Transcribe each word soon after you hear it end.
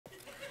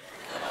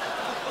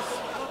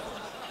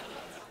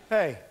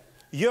Hey,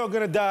 you're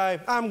gonna die,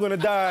 I'm gonna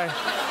die.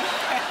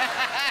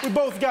 We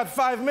both got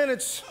 5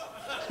 minutes.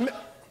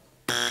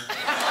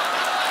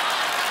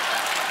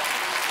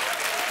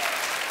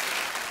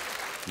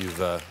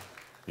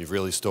 You've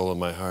really stolen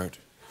my heart.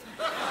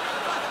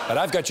 But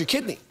I've got your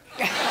kidney.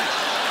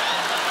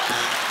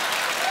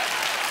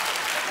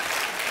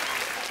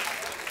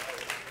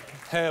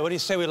 Hey, what do you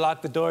say we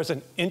lock the doors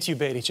and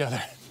intubate each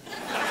other?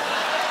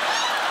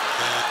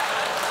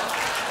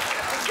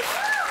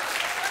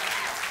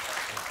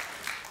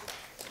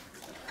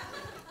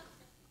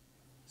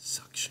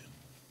 Suction.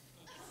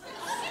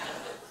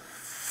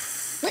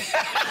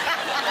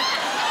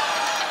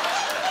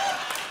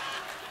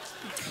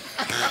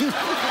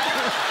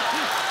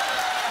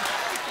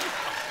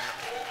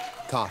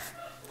 Cough.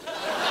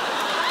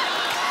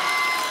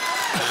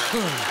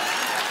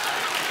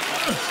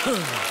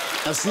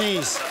 Now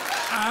sneeze.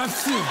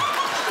 Absent.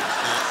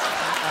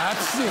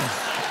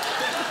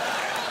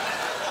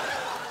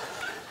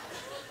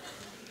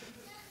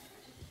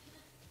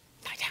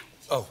 Lie down.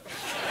 Oh.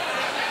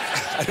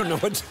 I don't know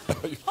what to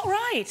tell you. All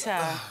right.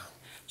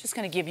 Just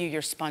gonna give you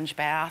your sponge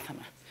bath. I'm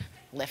gonna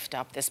lift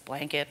up this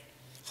blanket.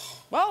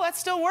 Well, that's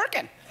still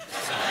working.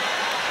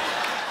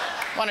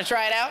 Want to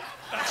try it out?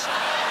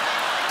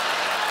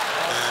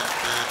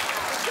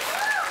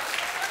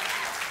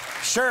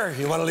 Sure,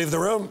 you want to leave the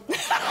room?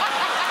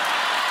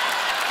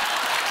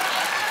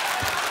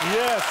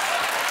 Yes.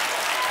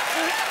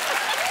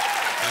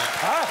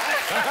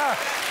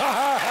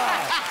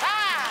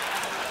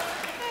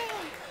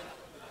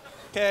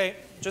 Okay,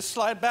 just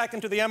slide back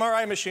into the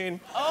MRI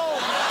machine. Oh.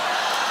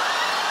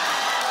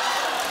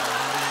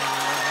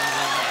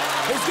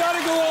 It's got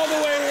to go all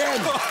the way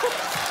in.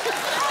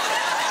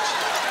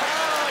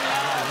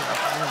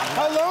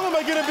 How long am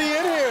I gonna be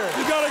in here?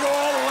 You got to go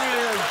all the way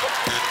in.